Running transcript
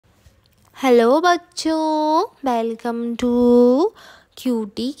Hello बच्चों, welcome to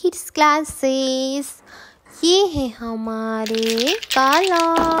cutie kids classes. ये है हमारे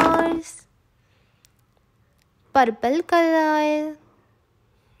colours. Purple colour,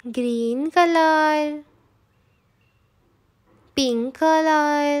 green colour, pink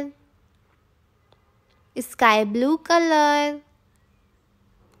colour, sky blue colour,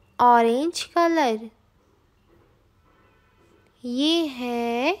 orange colour. ये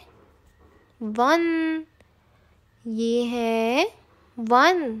है 1, ये है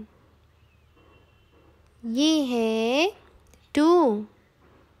 1, ये है 2,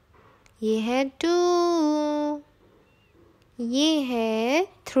 ये है 2, ये है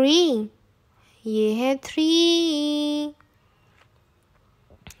 3, ये है 3,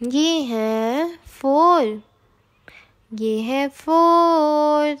 ये है 4, ये है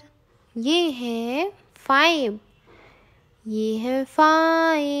 4, ये है 5, ये है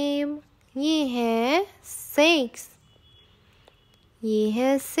 5, ये है 6, ये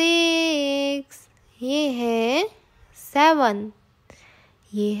है 6, ये है 7,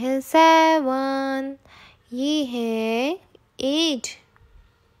 ये है 7, ये है 8,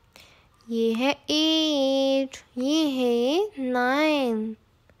 ये है 8, ये है 9,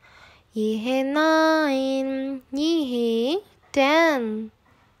 ये है 9, ये है 10,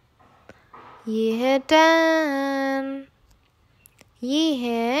 ये है 10, ये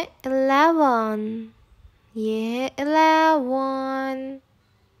है 11, ये है 11,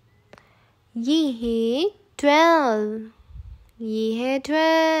 ये है 12, ये है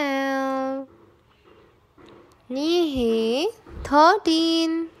 12, ये है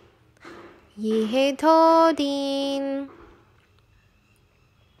 13, ये है 13,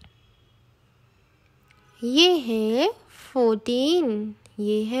 ये है 14,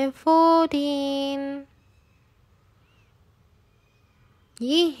 ये है 14,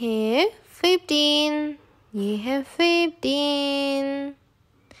 ये है 15, ये है 15,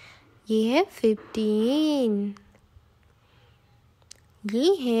 ये है 15,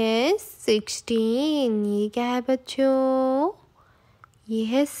 ये है 16, ये क्या है बच्चों? ये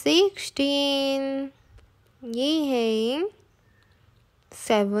है 16, ये है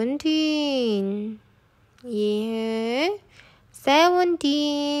 17, ये है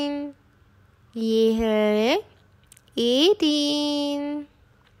 17, ये है 18,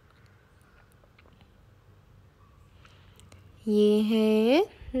 ये है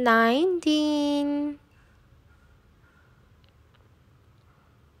 19,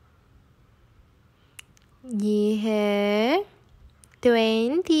 ये है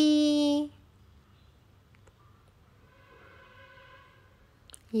 20,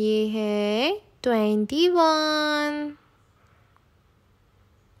 ये है 21,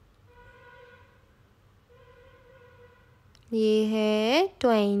 ये है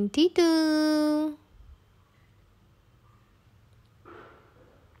 22,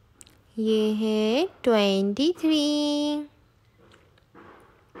 ये है 23,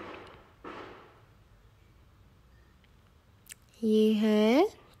 ये है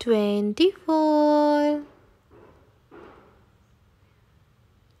 24,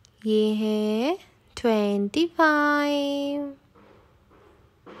 ये है 25,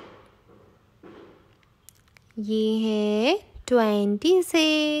 ये है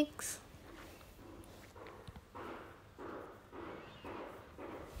 26,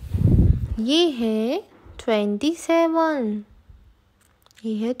 ये है 27,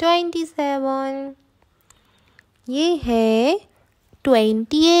 ये है 27, ये है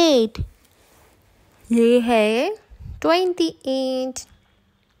 28, ये है 28,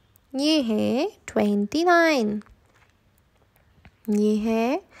 ये है 29, ये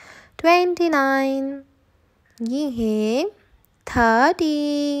है 29, ये है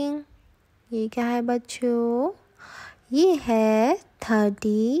 30, ये क्या है बच्चों? ये है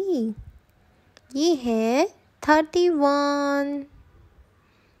 30, ये है 31,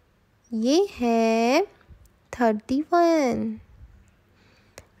 ये है 31,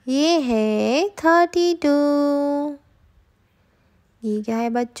 ये है 32, ये क्या है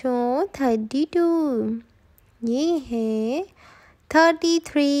बच्चों? 32, ये है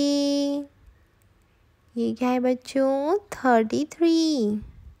 33, ये क्या है बच्चों? 33,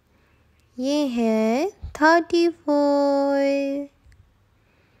 ये है 34,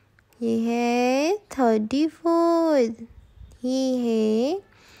 ये है 34, ये है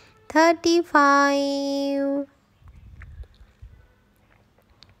 35,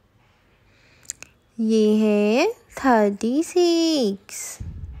 ये है 36,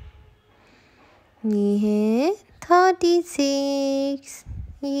 ये है 36,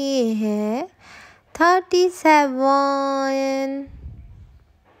 ये है 37,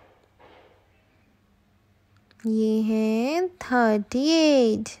 ये है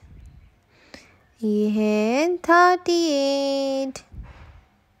 38, ये है 38,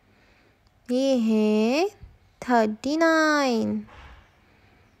 ये है 39,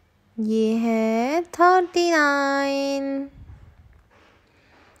 ये है 39,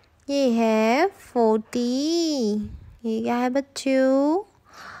 ये है 40, ये क्या है बच्चों?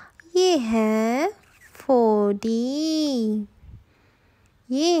 ये है 40,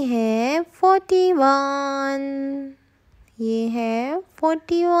 ये है 41, ये है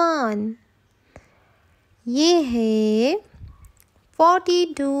 41, ये है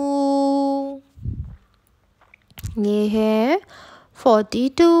 42, ये है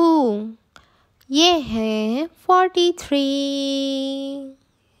 42, ये है 43,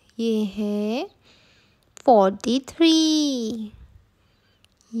 ये है 43,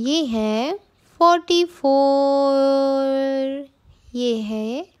 ये है 44, ये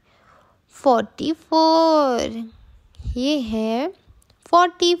है 44, ये है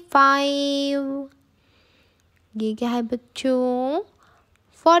 45, ये क्या है बच्चों?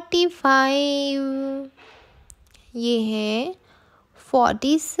 45, ये है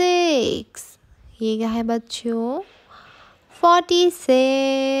 46, ये क्या है बच्चों?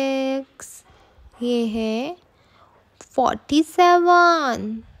 46, ये है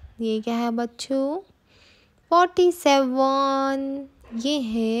 47, ये क्या है बच्चों? 47, ये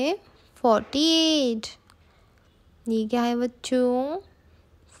है 48, ये क्या है बच्चों?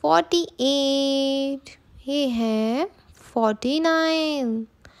 48, ये है 49,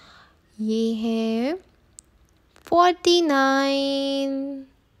 ये है 49,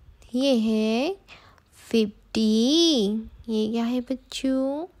 ये है 50, ये क्या है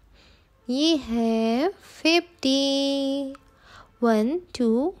बच्चों? ये है 50, 1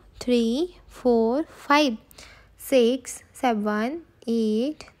 2 3 4 5 6 7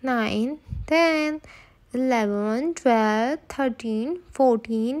 8 9 10 11 12 13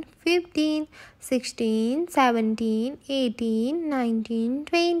 14 15 16 17 18 19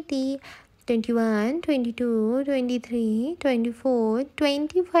 20 21 22 23 24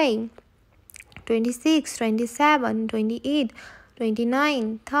 25 26 27 28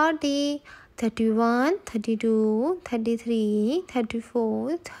 29 30 31 32 33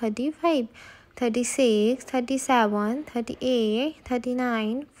 34 35 36 37 38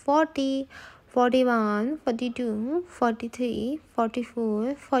 39 40 41 42 43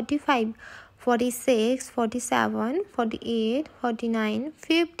 44 45 46 47 48 49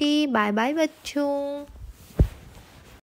 50 बाय बाय बच्चों।